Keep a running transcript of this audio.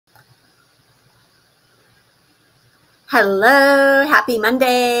Hello, happy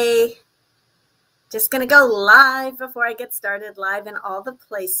Monday. Just gonna go live before I get started, live in all the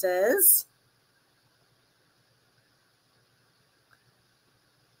places.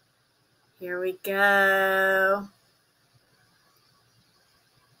 Here we go.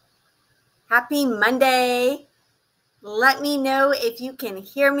 Happy Monday. Let me know if you can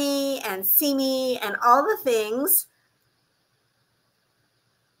hear me and see me and all the things.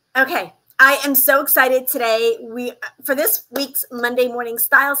 Okay. I am so excited today for this week's Monday morning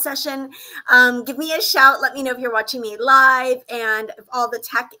style session. Give me a shout. Let me know if you're watching me live and if all the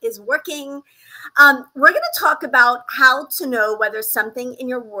tech is working. We're going to talk about how to know whether something in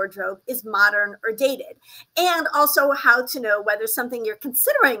your wardrobe is modern or dated, and also how to know whether something you're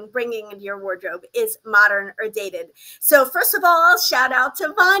considering bringing into your wardrobe is modern or dated. So first of all, shout out to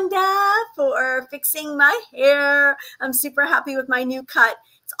Vonda for fixing my hair. I'm super happy with my new cut.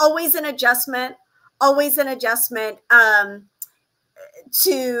 It's always an adjustment,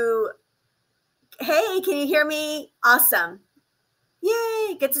 hey, can you hear me? Awesome.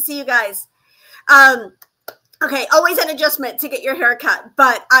 Yay, good to see you guys. Okay, always an adjustment to get your hair cut,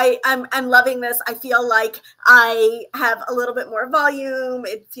 but I'm loving this. I feel like I have a little bit more volume.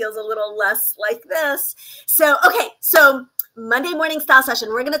 It feels a little less like this. So, okay, so Monday morning style session,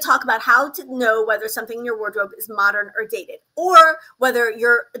 we're going to talk about how to know whether something in your wardrobe is modern or dated, or whether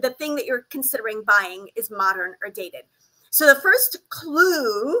the thing that you're considering buying is modern or dated. So the first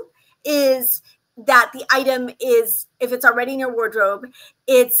clue is that the item is, if it's already in your wardrobe,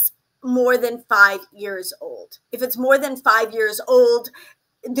 it's more than 5 years old. If it's more than 5 years old,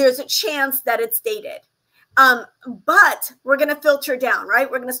 there's a chance that it's dated. But we're going to filter down, right?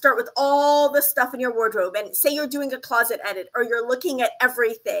 We're going to start with all the stuff in your wardrobe, and say you're doing a closet edit, or you're looking at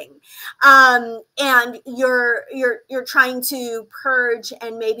everything, and you're trying to purge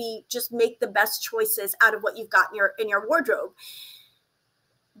and maybe just make the best choices out of what you've got in your wardrobe.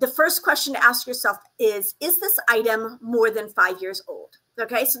 The first question to ask yourself is this item more than 5 years old?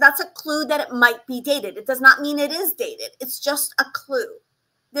 Okay, so that's a clue that it might be dated. It does not mean it is dated. It's just a clue.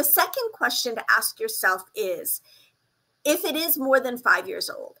 The second question to ask yourself is, if it is more than 5 years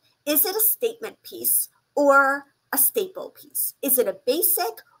old, is it a statement piece or a staple piece? Is it a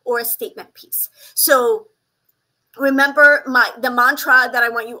basic or a statement piece? So remember, the mantra that I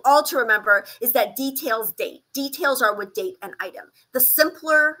want you all to remember is that details date. Details are what date an item. The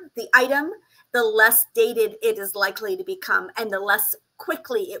simpler the item, the less dated it is likely to become, and the less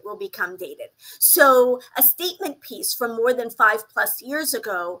quickly it will become dated. So a statement piece from more than 5+ years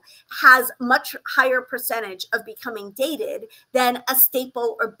ago has much higher percentage of becoming dated than a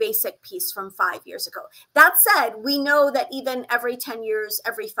staple or basic piece from 5 years ago. That said, we know that even every 10 years,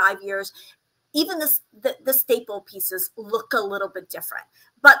 every 5 years, even the staple pieces look a little bit different.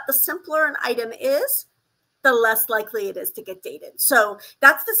 But the simpler an item is, the less likely it is to get dated. So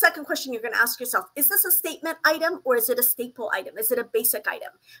that's the second question you're going to ask yourself. Is this a statement item, or is it a staple item? Is it a basic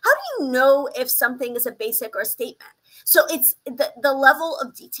item? How do you know if something is a basic or a statement? So it's the level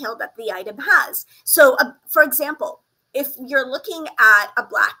of detail that the item has. So for example, if you're looking at a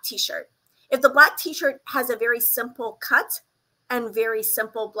black t-shirt, if the black t-shirt has a very simple cut and very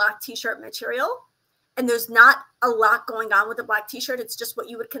simple black t-shirt material, and there's not a lot going on with the black t-shirt, it's just what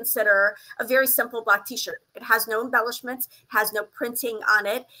you would consider a very simple black t-shirt. It has no embellishments, it has no printing on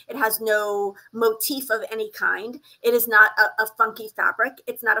it, it has no motif of any kind. It is not a funky fabric.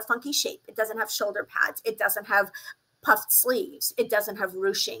 It's not a funky shape. It doesn't have shoulder pads. It doesn't have puffed sleeves. It doesn't have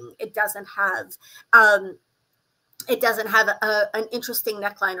ruching. It doesn't have an interesting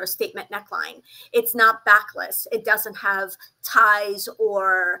neckline or statement neckline. It's not backless. It doesn't have ties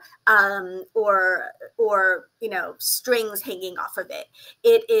or strings hanging off of it.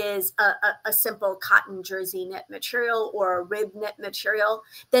 It is a simple cotton jersey knit material or a rib knit material.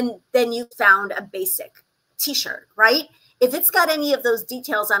 Then you found a basic t-shirt, right? If it's got any of those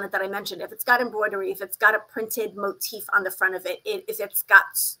details on it that I mentioned, if it's got embroidery, if it's got a printed motif on the front of it, if it's got,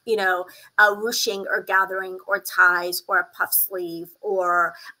 a ruching or gathering or ties or a puff sleeve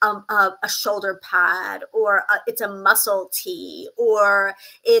or a shoulder pad, or it's a muscle tee, or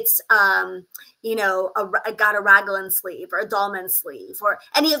it's, got a raglan sleeve or a dolman sleeve or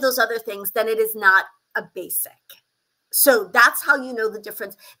any of those other things, then it is not a basic. So that's how you know the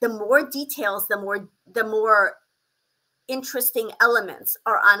difference. The more details, the more interesting elements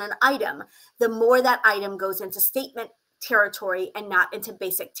are on an item, the more that item goes into statement territory and not into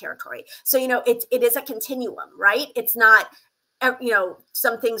basic territory. So, it is a continuum, right? It's not you know,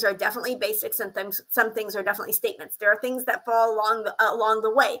 some things are definitely basics and some things are definitely statements. There are things that fall along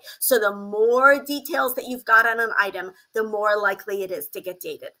the way. So the more details that you've got on an item, the more likely it is to get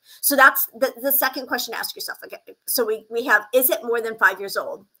dated. So that's the second question to ask yourself. Okay, so we have, is it more than 5 years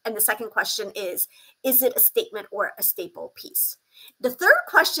old? And the second question is it a statement or a staple piece? The third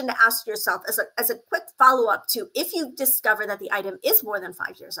question to ask yourself as a quick follow-up to, if you discover that the item is more than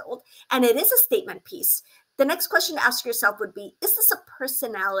 5 years old and it is a statement piece, the next question to ask yourself would be, is this a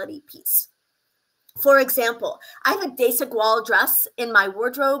personality piece? For example, I have a Desigual dress in my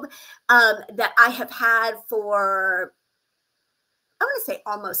wardrobe that I have had for, I want to say,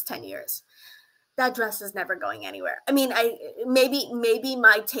 almost 10 years. That dress is never going anywhere. I mean, maybe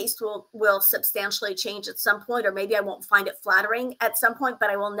my taste will substantially change at some point, or maybe I won't find it flattering at some point, but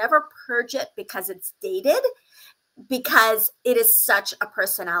I will never purge it because it's dated, because it is such a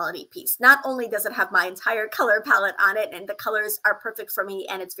personality piece. Not only does it have my entire color palette on it and the colors are perfect for me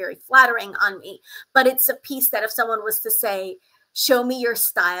and it's very flattering on me, but it's a piece that if someone was to say, show me your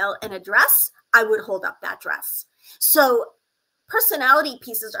style in a dress, I would hold up that dress. So personality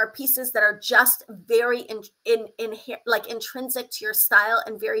pieces are pieces that are just very like intrinsic to your style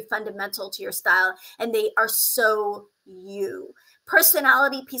and very fundamental to your style, and they are so you.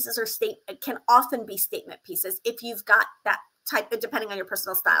 Personality pieces can often be statement pieces if you've got that type, depending on your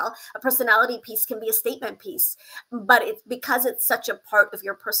personal style. A personality piece can be a statement piece, but it's because it's such a part of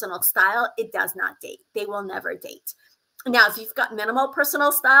your personal style, it does not date. They will never date. Now, if you've got minimal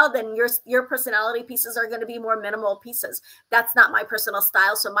personal style, then your personality pieces are going to be more minimal pieces. That's not my personal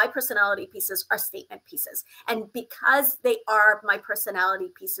style. So my personality pieces are statement pieces. And because they are my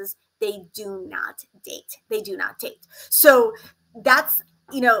personality pieces, they do not date. They do not date. So that's,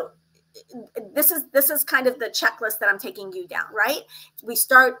 you know, this is kind of the checklist that I'm taking you down, right? We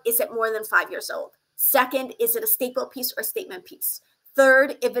start, is it more than 5 years old? Second, is it a staple piece or a statement piece?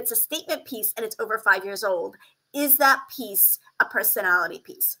 Third, if it's a statement piece and it's over 5 years old, is that piece a personality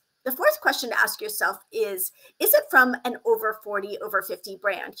piece? The fourth question to ask yourself is it from an over 40, over 50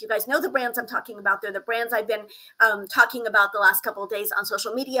 brand? You guys know the brands I'm talking about. They're the brands I've been talking about the last couple of days on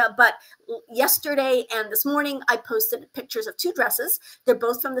social media. But yesterday and this morning, I posted pictures of two dresses. They're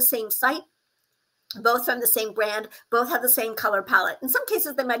both from the same site, both from the same brand, both have the same color palette. In some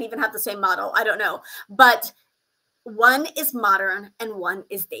cases, they might even have the same model. I don't know. But one is modern and one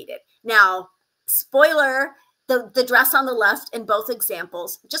is dated. Now, spoiler, the dress on the left in both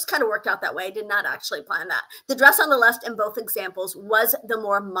examples just kind of worked out that way. I did not actually plan that. The dress on the left in both examples was the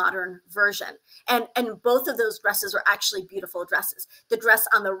more modern version. And both of those dresses are actually beautiful dresses. The dress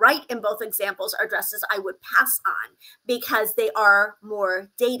on the right in both examples are dresses I would pass on because they are more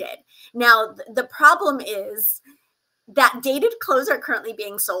dated. Now, the problem is that dated clothes are currently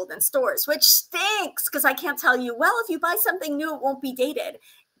being sold in stores, which stinks because I can't tell you, well, if you buy something new, it won't be dated.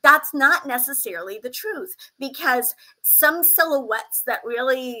 That's not necessarily the truth, because some silhouettes that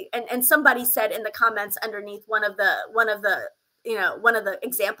really, and somebody said in the comments underneath one of the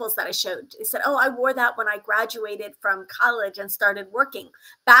examples that I showed, they said, oh, I wore that when I graduated from college and started working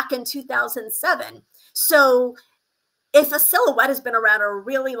back in 2007. So if a silhouette has been around a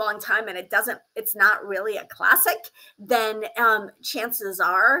really long time and it's not really a classic, then chances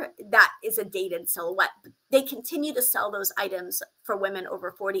are that is a dated silhouette. They continue to sell those items for women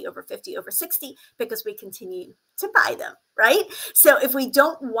over 40, over 50, over 60, because we continue to buy them, right? So if we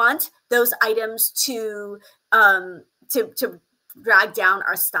don't want those items to drag down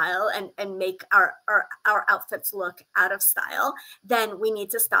our style and make our outfits look out of style, then we need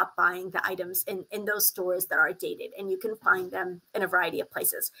to stop buying the items in those stores that are dated. And you can find them in a variety of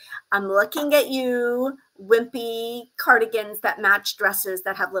places. I'm looking at you, wimpy cardigans that match dresses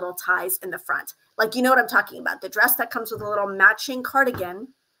that have little ties in the front. Like, you know what I'm talking about. The dress that comes with a little matching cardigan,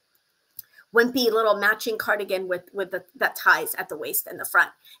 wimpy little matching cardigan with that ties at the waist and the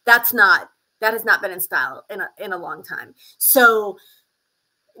front. That has not been in style in a long time. So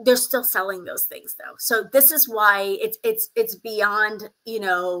they're still selling those things though. So this is why it's beyond, you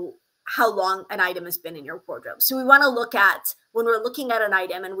know, how long an item has been in your wardrobe. So we want to look at, when we're looking at an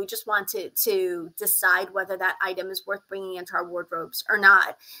item and we just want to decide whether that item is worth bringing into our wardrobes or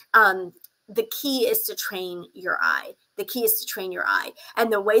not, the key is to train your eye. The key is to train your eye.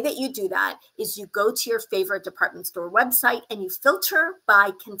 And the way that you do that is you go to your favorite department store website and you filter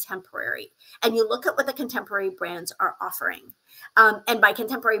by contemporary. And you look at what the contemporary brands are offering. And by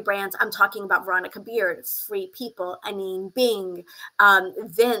contemporary brands, I'm talking about Veronica Beard, Free People, Anine Bing,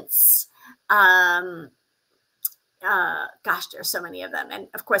 Vince, gosh, there's so many of them. And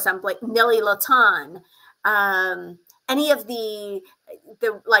of course, I'm like Nelly Latan, any of the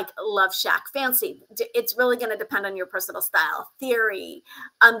the like Love Shack, Fancy. It's really going to depend on your personal style. Theory.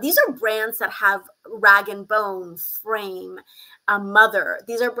 These are brands that have Rag and Bone, Frame, Mother.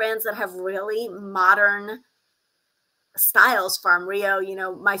 These are brands that have really modern styles. Farm Rio, you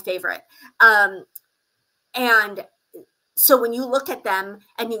know, my favorite. And so when you look at them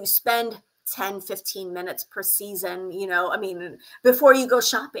and you spend 10, 15 minutes per season, you know, I mean, before you go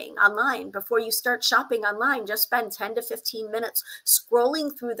shopping online, before you start shopping online, just spend 10 to 15 minutes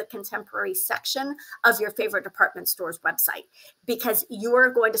scrolling through the contemporary section of your favorite department store's website, because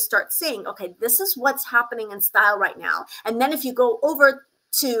you're going to start seeing, okay, this is what's happening in style right now. And then if you go over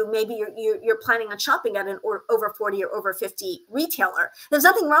to maybe you're planning on shopping at an over 40 or over 50 retailer, there's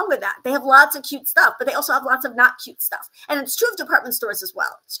nothing wrong with that. They have lots of cute stuff, but they also have lots of not cute stuff. And it's true of department stores as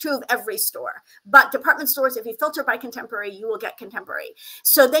well. It's true of every store. But department stores, if you filter by contemporary, you will get contemporary.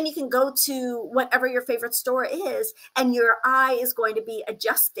 So then you can go to whatever your favorite store is, and your eye is going to be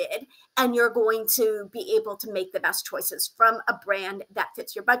adjusted, and you're going to be able to make the best choices from a brand that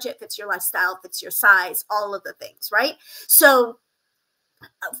fits your budget, fits your lifestyle, fits your size, all of the things, right? So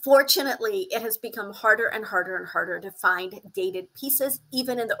fortunately, it has become harder and harder and harder to find dated pieces,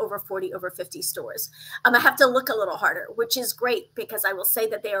 even in the over 40, over 50 stores. I have to look a little harder, which is great, because I will say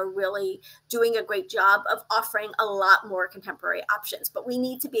that they are really doing a great job of offering a lot more contemporary options. But we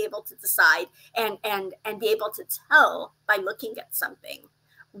need to be able to decide and be able to tell by looking at something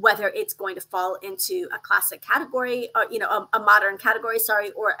whether it's going to fall into a classic category, or, you know, a modern category,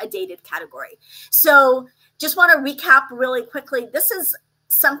 sorry, or a dated category. So just want to recap really quickly. This is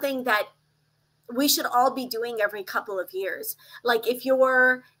something that we should all be doing every couple of years. Like if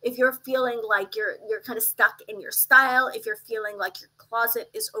you're feeling like you're kind of stuck in your style, if you're feeling like your closet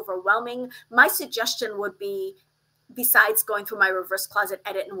is overwhelming, my suggestion would be, besides going through my reverse closet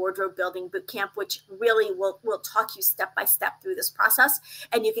edit and wardrobe building bootcamp, which really will talk you step by step through this process,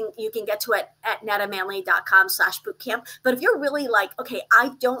 and you can get to it at nettamanley.com/bootcamp. But if you're really like, okay,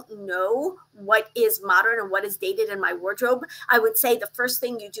 I don't know what is modern and what is dated in my wardrobe, I would say the first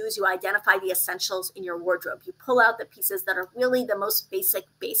thing you do is you identify the essentials in your wardrobe. You pull out the pieces that are really the most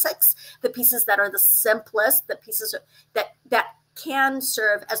basics, the pieces that are the simplest, the pieces that can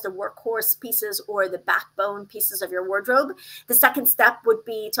serve as the workhorse pieces or the backbone pieces of your wardrobe. The second step would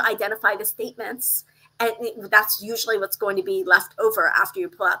be to identify the statements. And that's usually what's going to be left over after you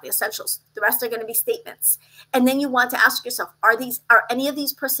pull out the essentials. The rest are going to be statements. And then you want to ask yourself, are any of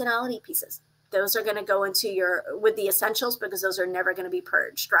these personality pieces? Those are going to go into with the essentials, because those are never going to be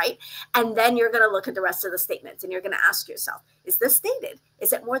purged, right? And then you're going to look at the rest of the statements, and you're going to ask yourself, is this dated?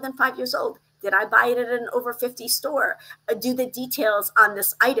 Is it more than 5 years old? Did I buy it at an over 50 store? Do the details on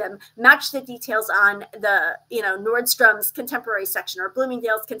this item match the details on the, you know, Nordstrom's contemporary section or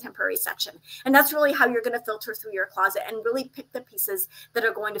Bloomingdale's contemporary section? And that's really how you're going to filter through your closet and really pick the pieces that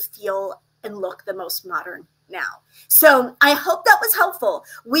are going to feel and look the most modern now. So I hope that was helpful.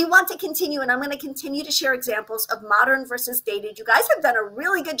 We want to continue, and I'm going to continue to share examples of modern versus dated. You guys have done a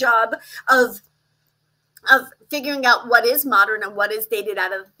really good job of figuring out what is modern and what is dated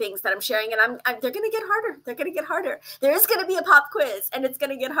out of the things that I'm sharing. And they're going to get harder. They're going to get harder. There is going to be a pop quiz, and it's going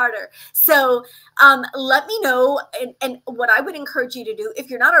to get harder. So let me know. And what I would encourage you to do, if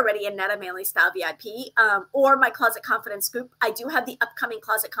you're not already in Netta Manley Style VIP or my Closet Confidence group, I do have the upcoming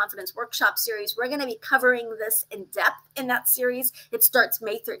Closet Confidence Workshop series. We're going to be covering this in depth in that series. It starts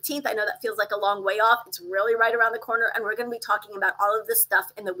May 13th. I know that feels like a long way off. It's really right around the corner. And we're going to be talking about all of this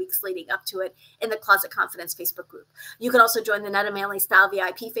stuff in the weeks leading up to it in the Closet Confidence Facebook group. You can also join the Netta Manley Style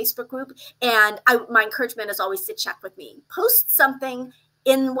VIP Facebook group. And my encouragement is always to check with me. Post something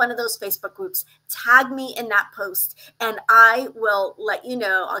in one of those Facebook groups, tag me in that post, and I will let you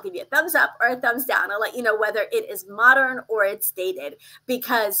know. I'll give you a thumbs up or a thumbs down. I'll let you know whether it is modern or it's dated,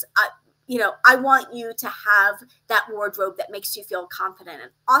 because I want you to have that wardrobe that makes you feel confident.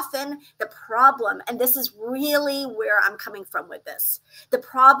 And often the problem, and this is really where I'm coming from with this, the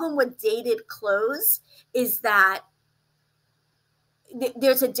problem with dated clothes is that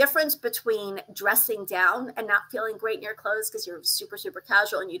there's a difference between dressing down and not feeling great in your clothes because you're super, super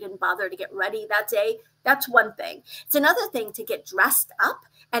casual and you didn't bother to get ready that day. That's one thing. It's another thing to get dressed up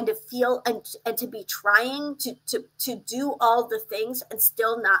and to feel and to be trying to do all the things and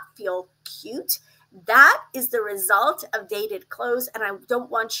still not feel cute. That is the result of dated clothes. And I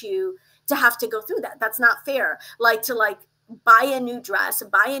don't want you to have to go through that. That's not fair. Like to buy a new dress,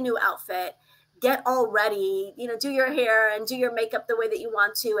 buy a new outfit, get all ready, do your hair and do your makeup the way that you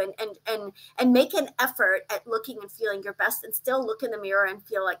want to, and make an effort at looking and feeling your best, and still look in the mirror and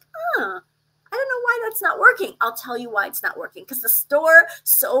feel like, I don't know why that's not working. I'll tell you why it's not working, because the store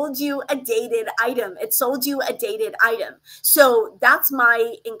sold you a dated item. It sold you a dated item. So that's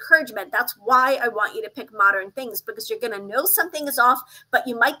my encouragement. That's why I want you to pick modern things, because you're going to know something is off, but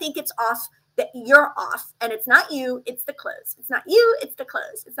you might think it's off, that you're off, and it's not you, it's the clothes. It's not you, it's the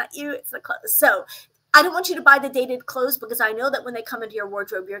clothes. It's not you, it's the clothes. So I don't want you to buy the dated clothes, because I know that when they come into your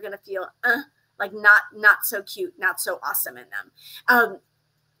wardrobe, you're going to feel like not so cute, not so awesome in them.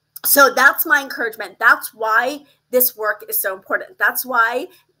 So that's my encouragement. That's why this work is so important. That's why,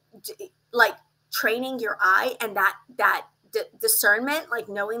 like, training your eye and that discernment, like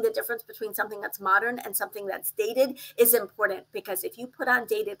knowing the difference between something that's modern and something that's dated, is important, because if you put on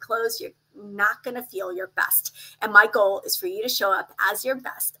dated clothes, you're not going to feel your best. And my goal is for you to show up as your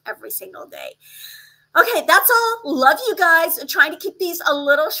best every single day. Okay, that's all. Love you guys. I'm trying to keep these a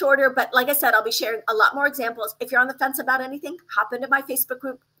little shorter, but like I said, I'll be sharing a lot more examples. If you're on the fence about anything, hop into my Facebook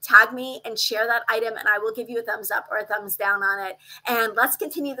group, tag me, and share that item, and I will give you a thumbs up or a thumbs down on it. And let's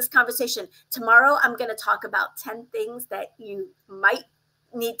continue this conversation. Tomorrow, I'm going to talk about 10 things that you might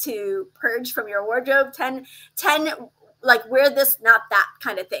need to purge from your wardrobe. 10 like wear this, not that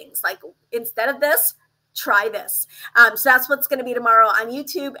kind of things. Like, instead of this, try this. So that's what's going to be tomorrow on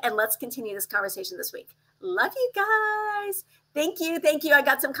YouTube. And let's continue this conversation this week. Love you guys. Thank you. Thank you. I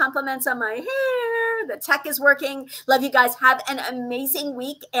got some compliments on my hair. The tech is working. Love you guys. Have an amazing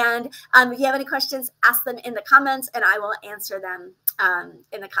week. And if you have any questions, ask them in the comments, and I will answer them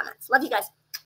in the comments. Love you guys.